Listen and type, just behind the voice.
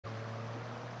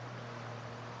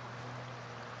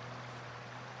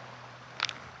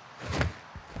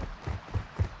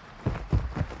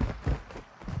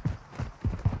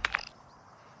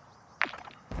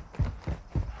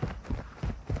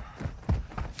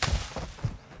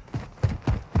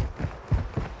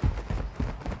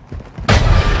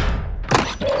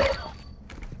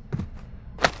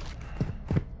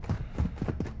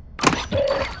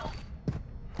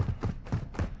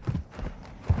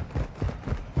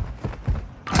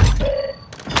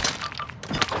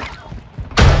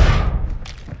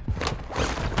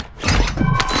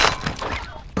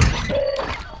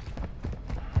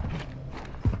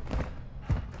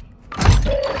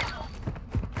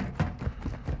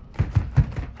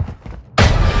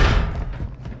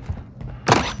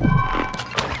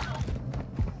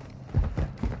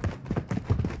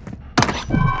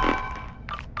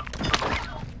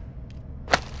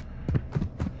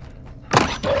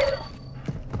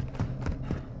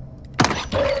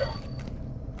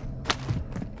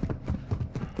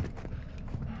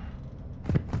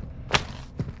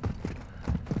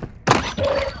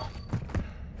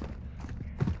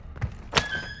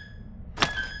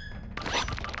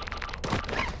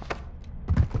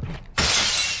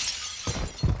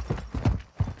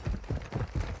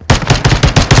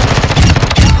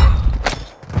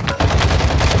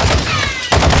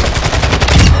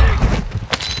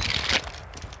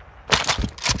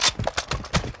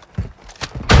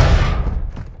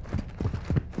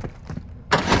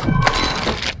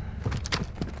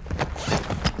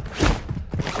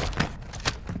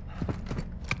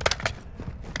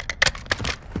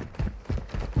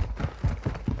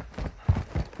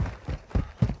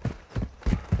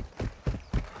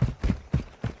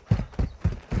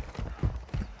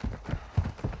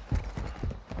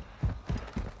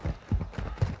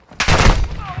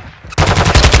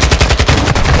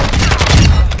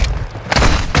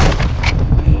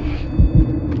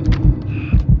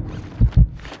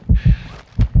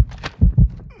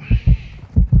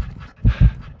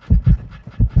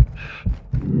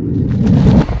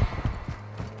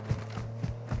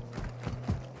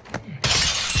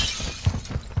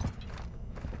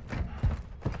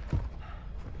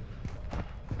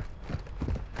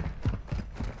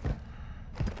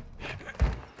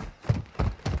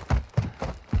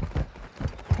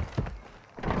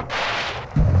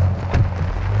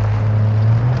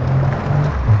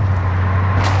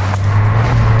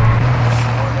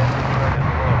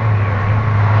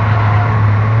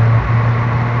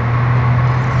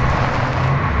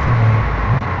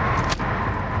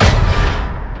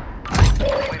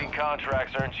Winning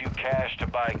contracts earns you cash to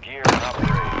buy gear and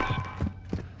upgrades.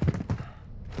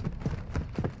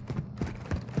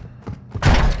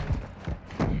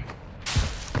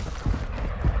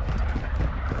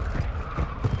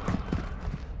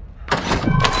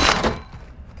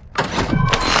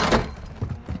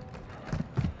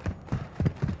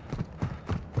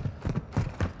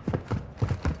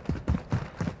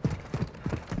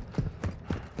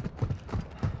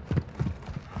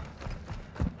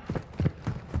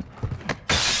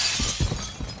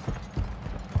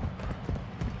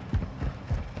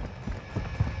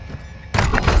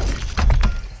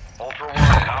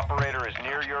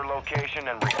 Your location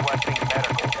and requesting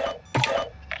medical.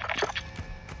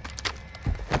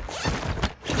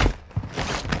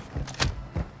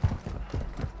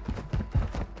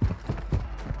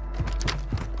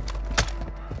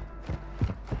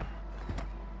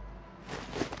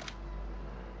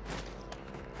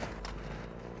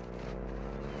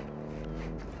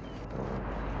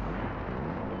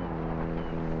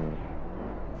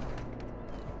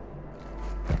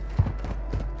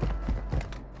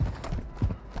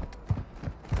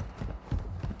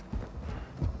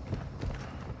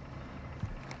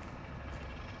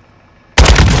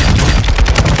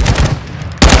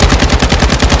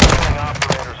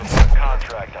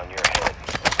 On your head.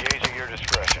 Gaze at your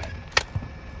discretion.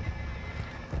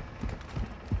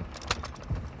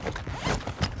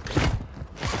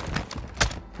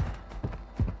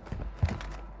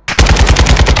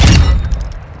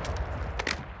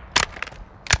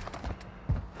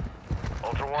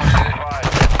 Ultra One, be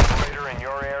advised. The operator in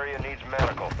your area needs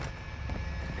medical.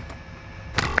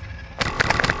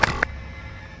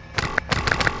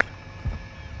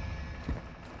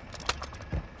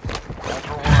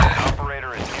 Ultra One,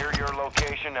 operator is near your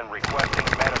location and requesting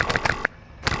medical.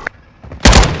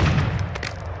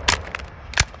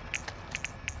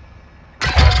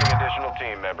 Requesting additional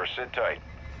team members. Sit tight.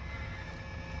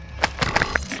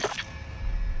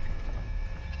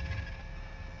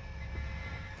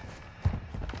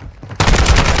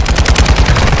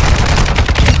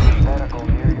 Medical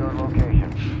near your location.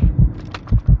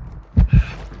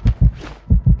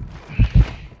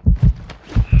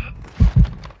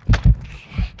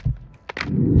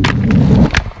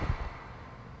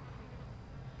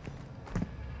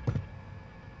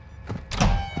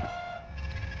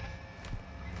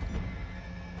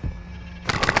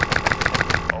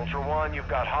 Ultra One, you've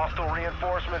got hostile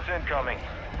reinforcements incoming.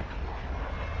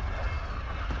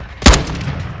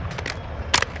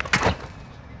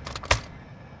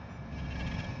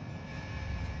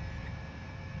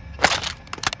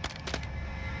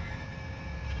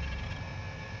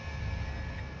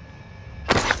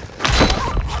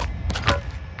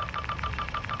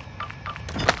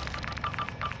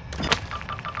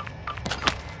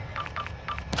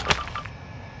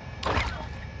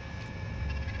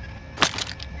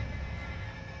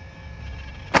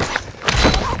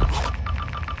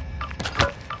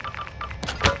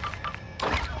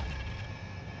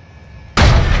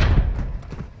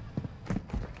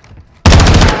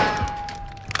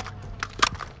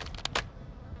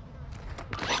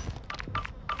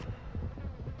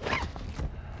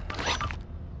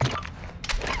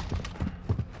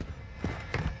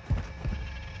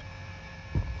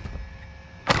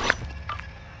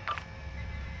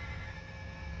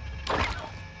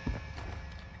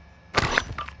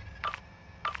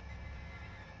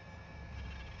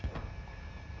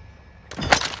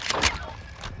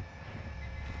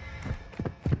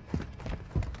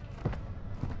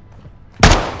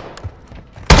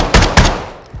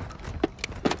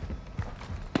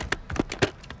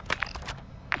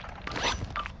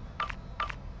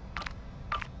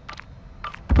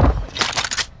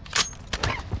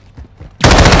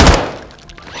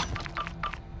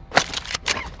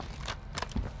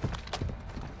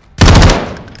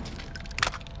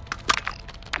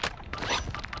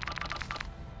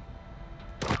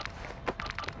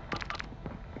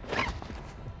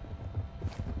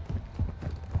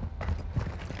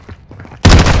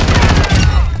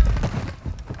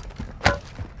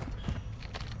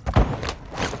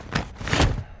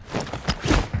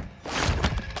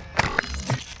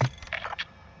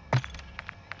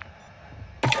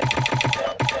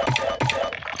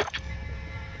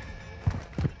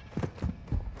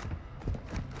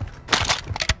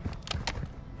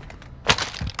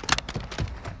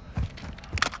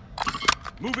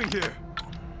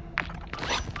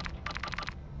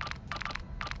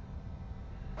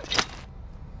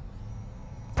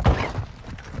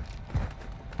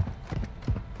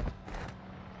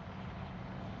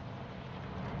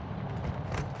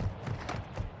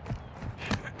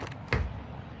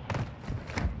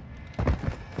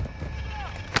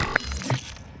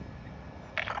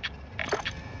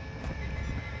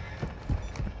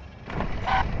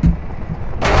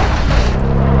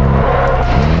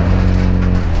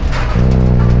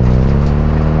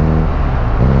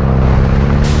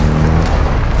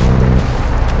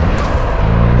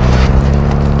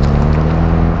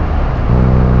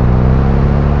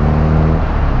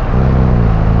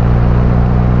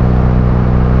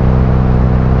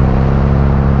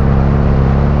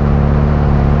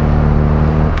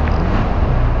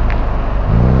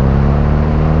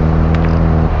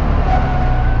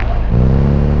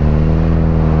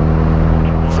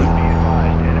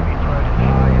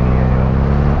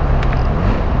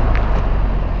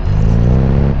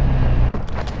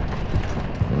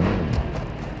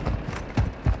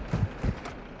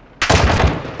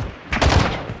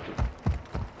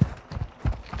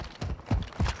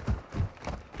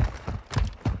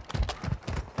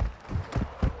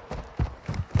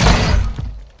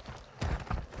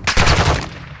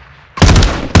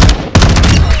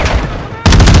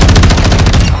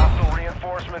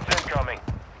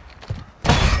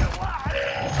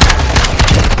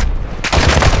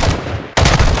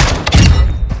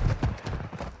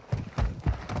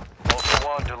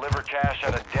 deliver cash at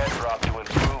a dead drop to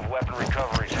improve weapon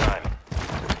recovery time.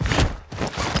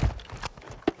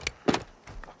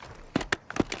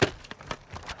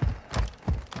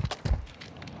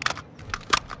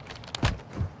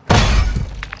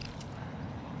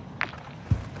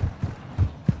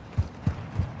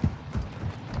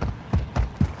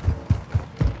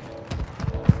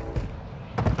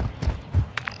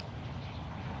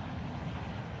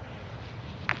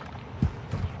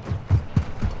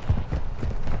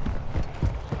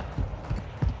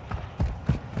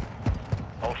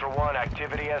 Ultra One,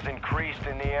 activity has increased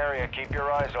in the area. Keep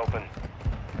your eyes open.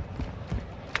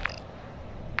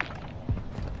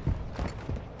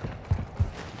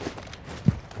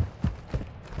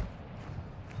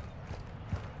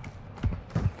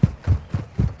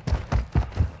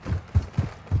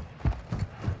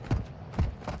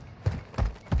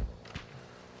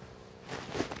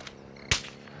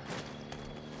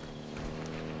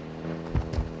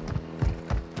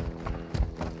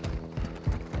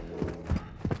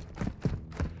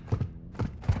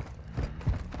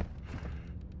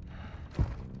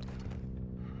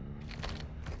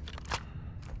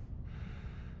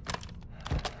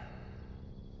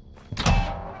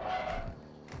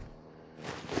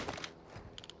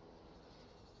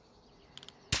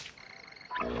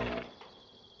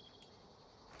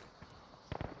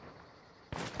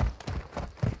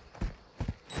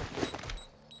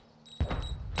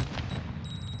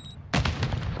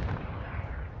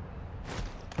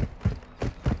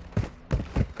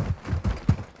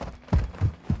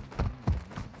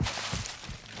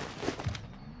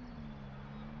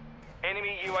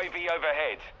 Enemy UAV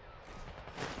overhead.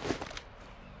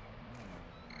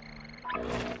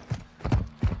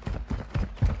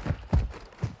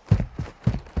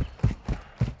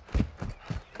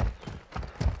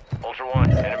 Ultra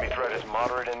One, enemy threat is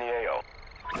moderate in the AO.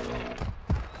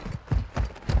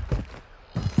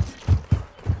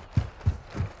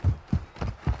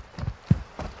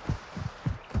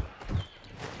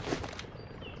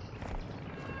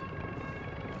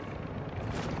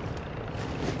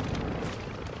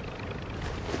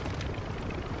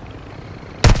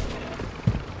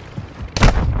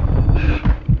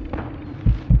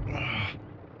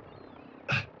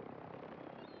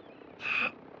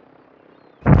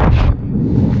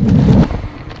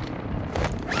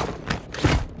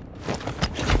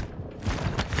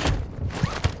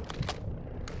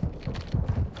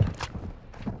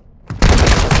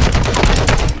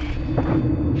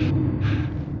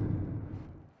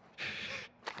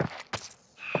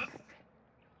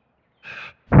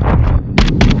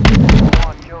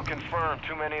 Confirmed.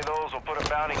 Too many of those will put a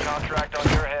bounty contract on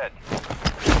your head.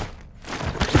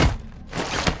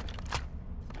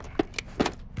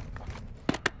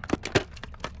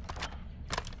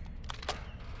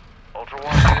 Ultra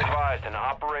One, be advised, an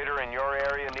operator in your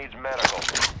area needs medical.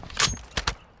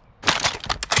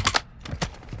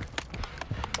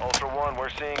 Ultra One, we're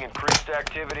seeing increased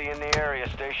activity in the area.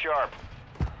 Stay sharp.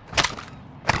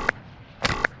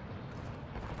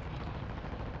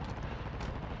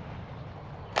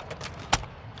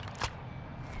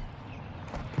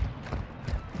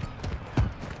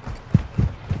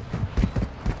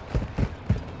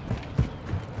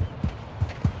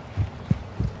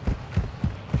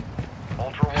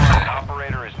 Ultra One, an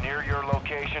operator is near your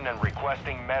location and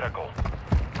requesting medical.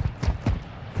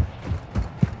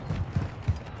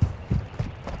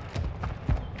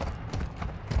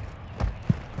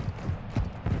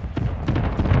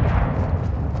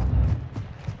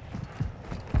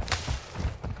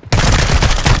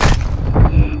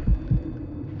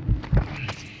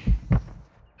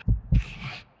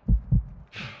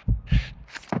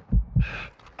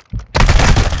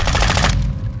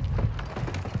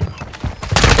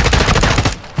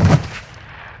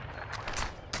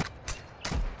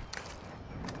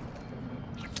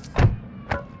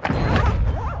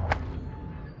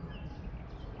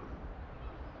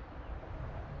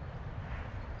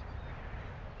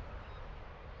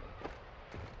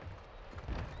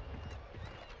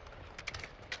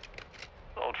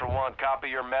 Ultra One, copy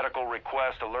your medical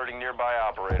request, alerting nearby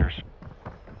operators.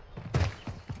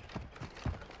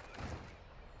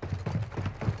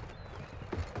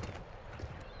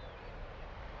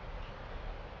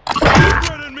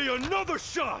 Threaten me another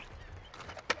shot!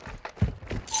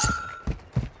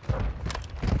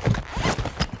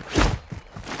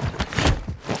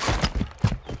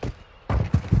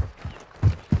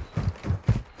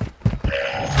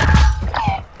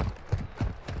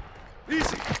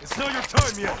 Easy, it's not your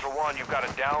time yet. Ultra One, you've got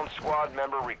a down squad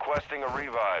member requesting a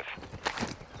revive.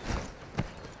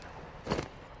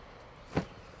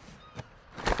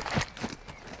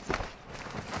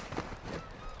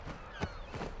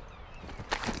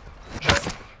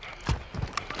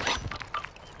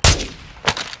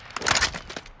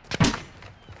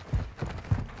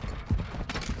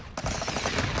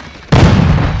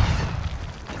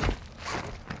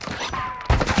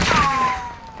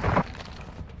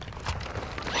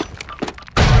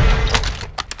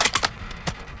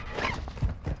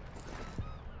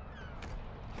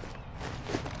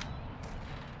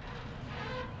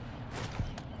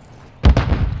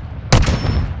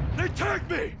 Frag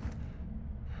me!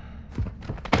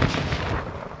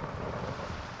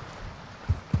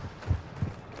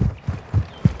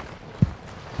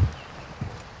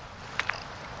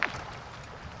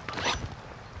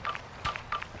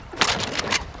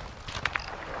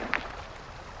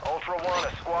 Ultra One,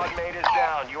 a squad mate is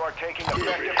down. You are taking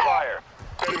effective fire.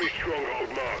 Enemy stronghold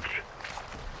marked.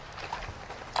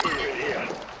 Move in here.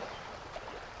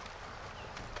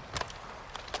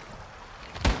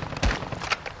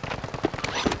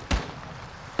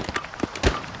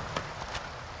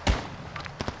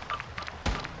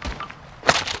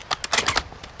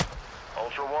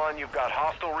 Ultra One, you've got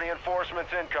hostile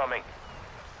reinforcements incoming.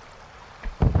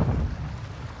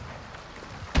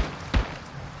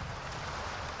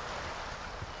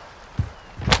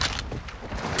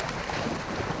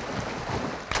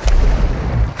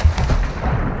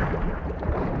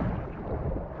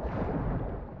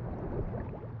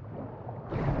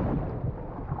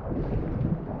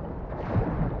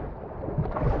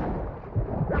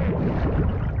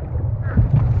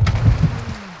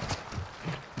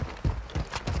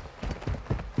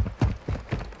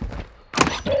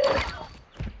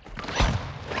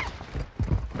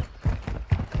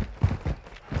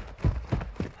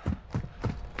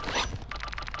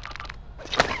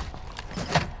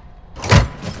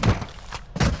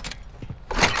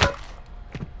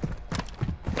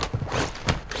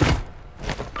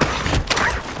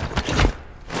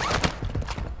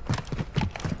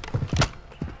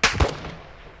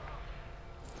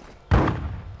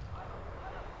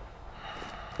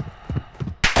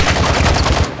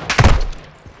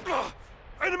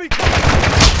 Enemy!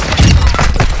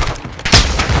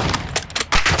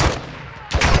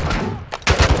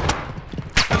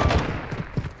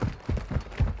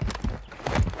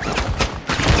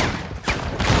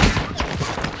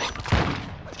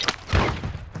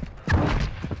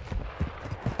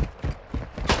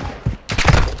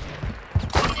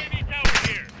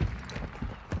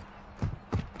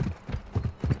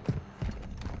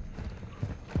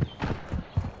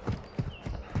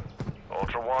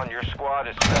 Ultra One, your squad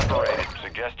is separated.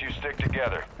 Suggest you stick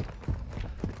together.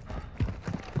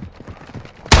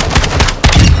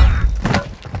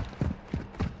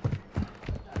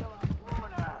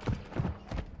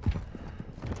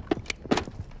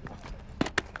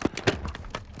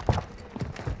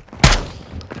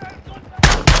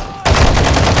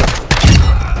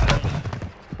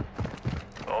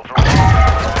 Ultra One,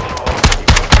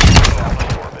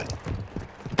 established orbit.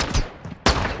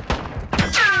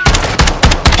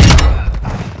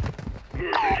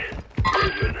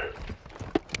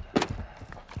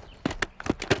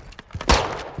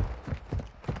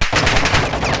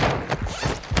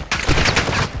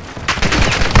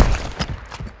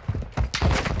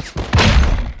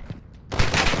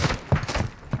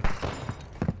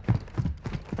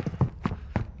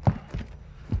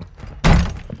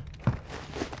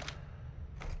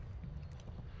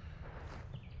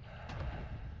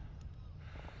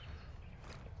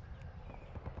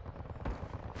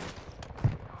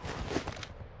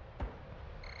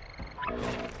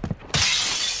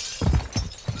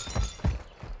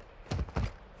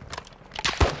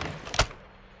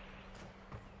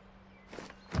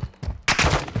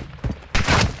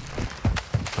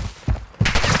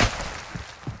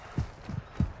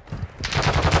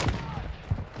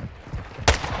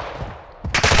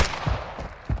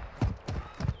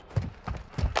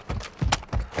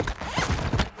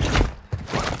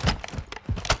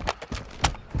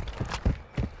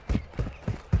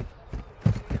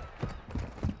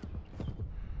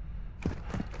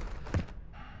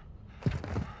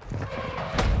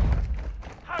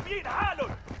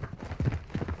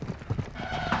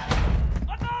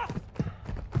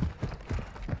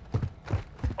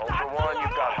 Ultra One,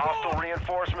 you've got hostile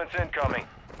reinforcements incoming.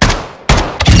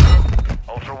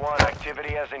 Ultra One,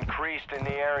 activity has increased in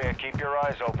the area. Keep your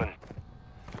eyes open.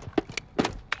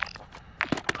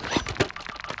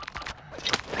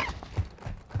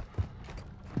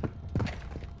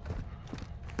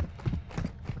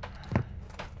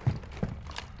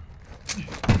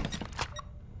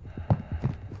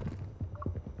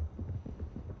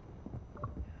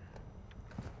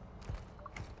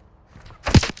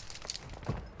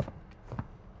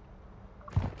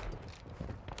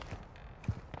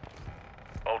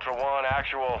 Ultra One,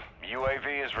 actual.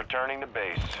 UAV is returning to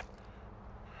base.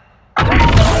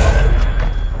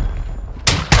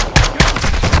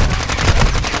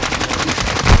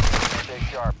 Stay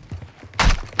sharp.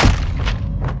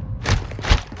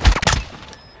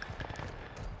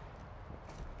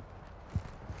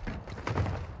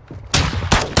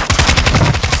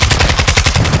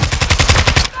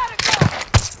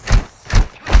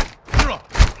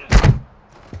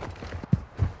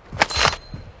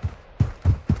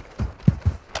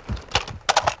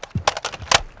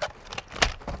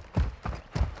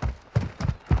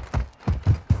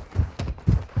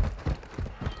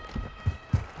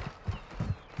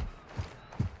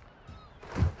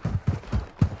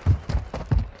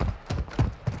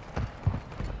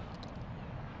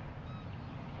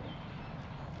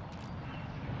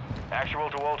 Actual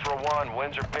to Ultra One,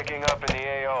 winds are picking up in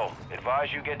the AO.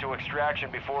 Advise you get to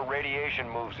extraction before radiation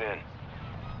moves in.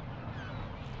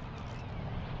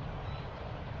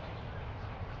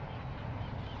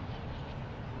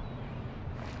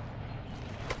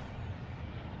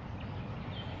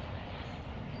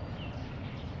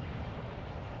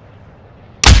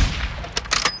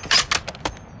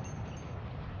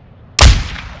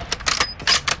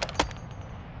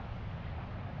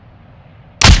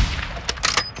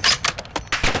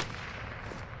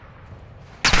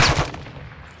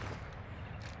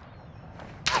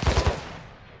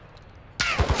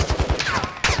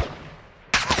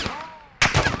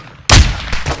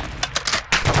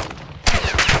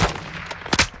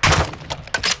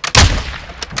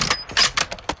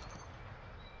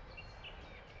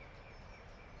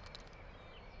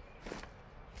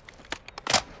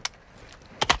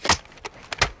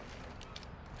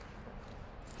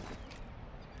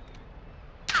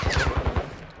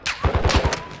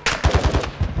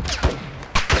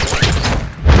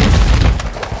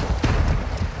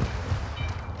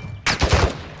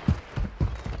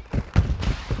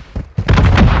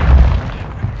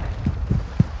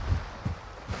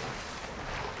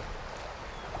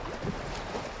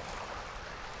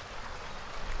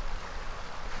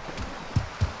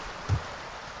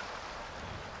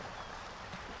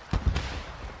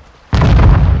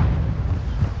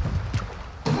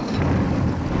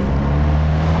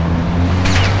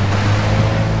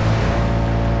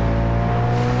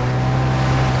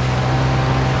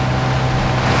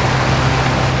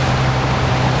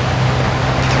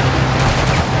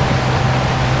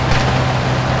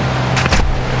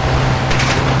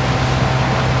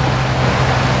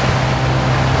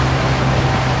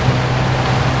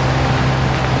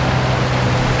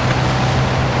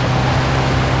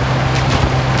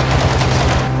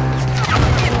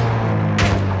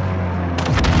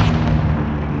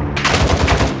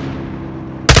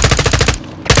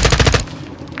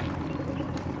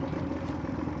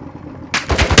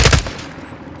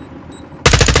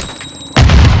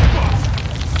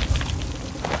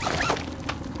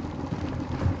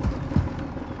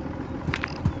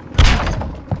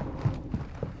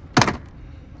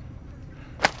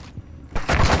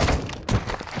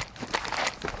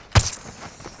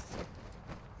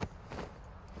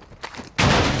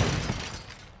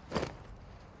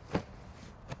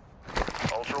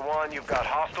 You've got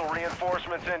hostile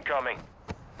reinforcements incoming.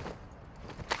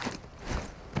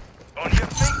 On your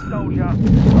feet, soldier.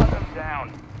 Run them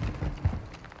down.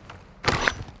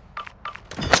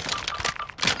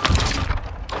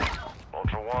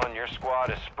 Ultra One, your squad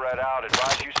is spread out.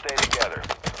 Advise you stay together.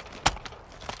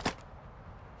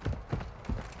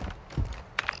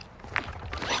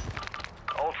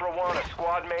 Ultra One, a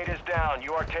squad mate is down.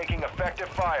 You are taking effective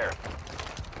fire.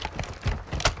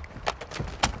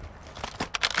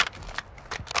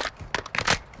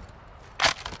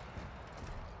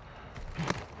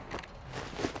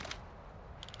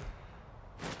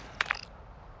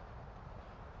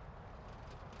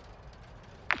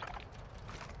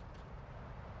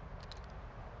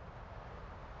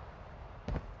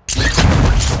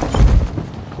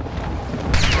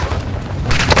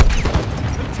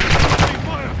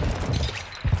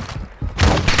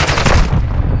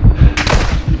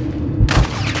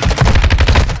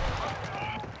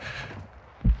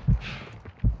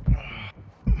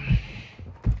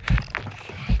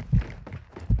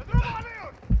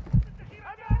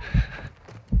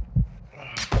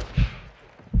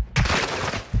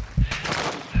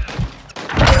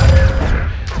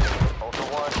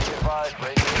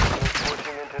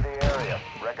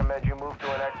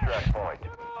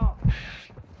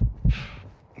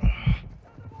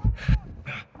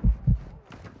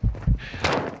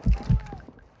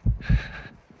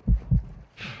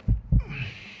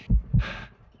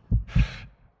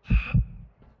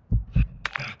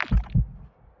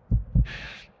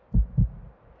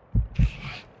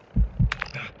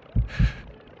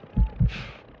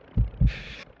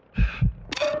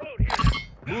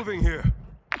 Moving here.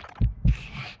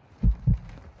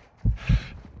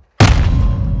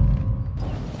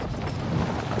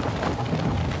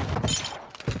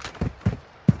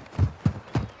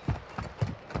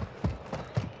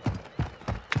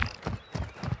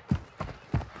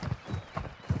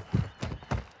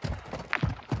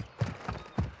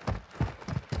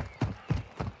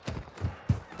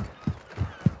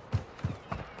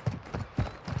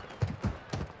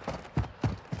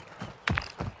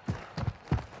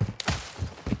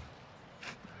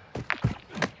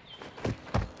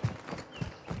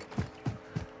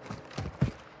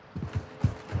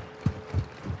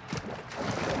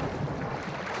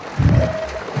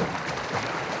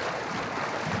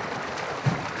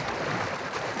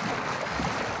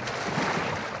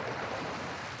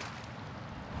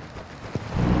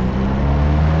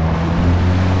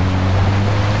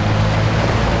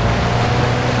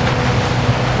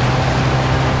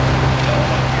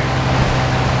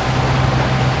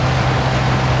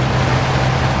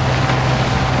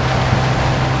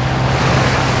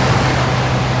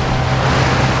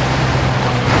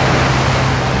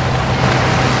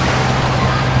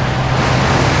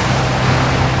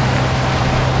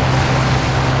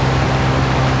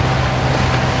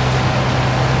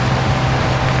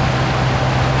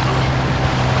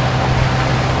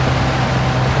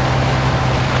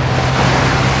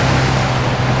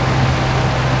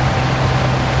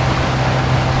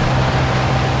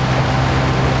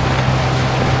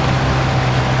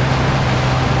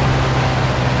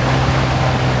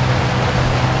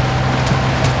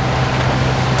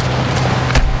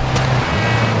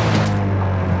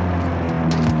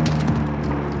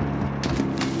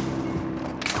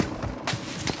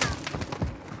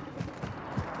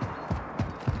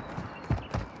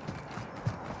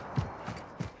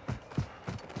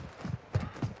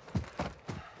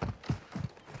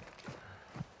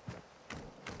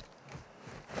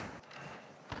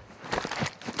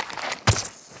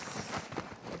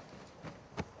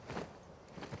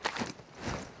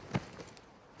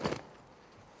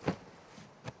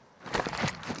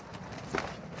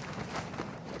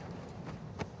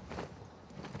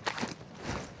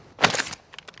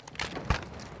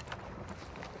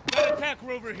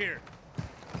 They're over here.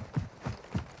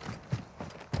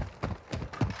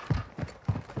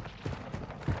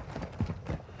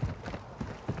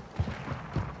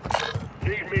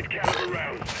 Need mid-caliber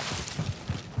rounds.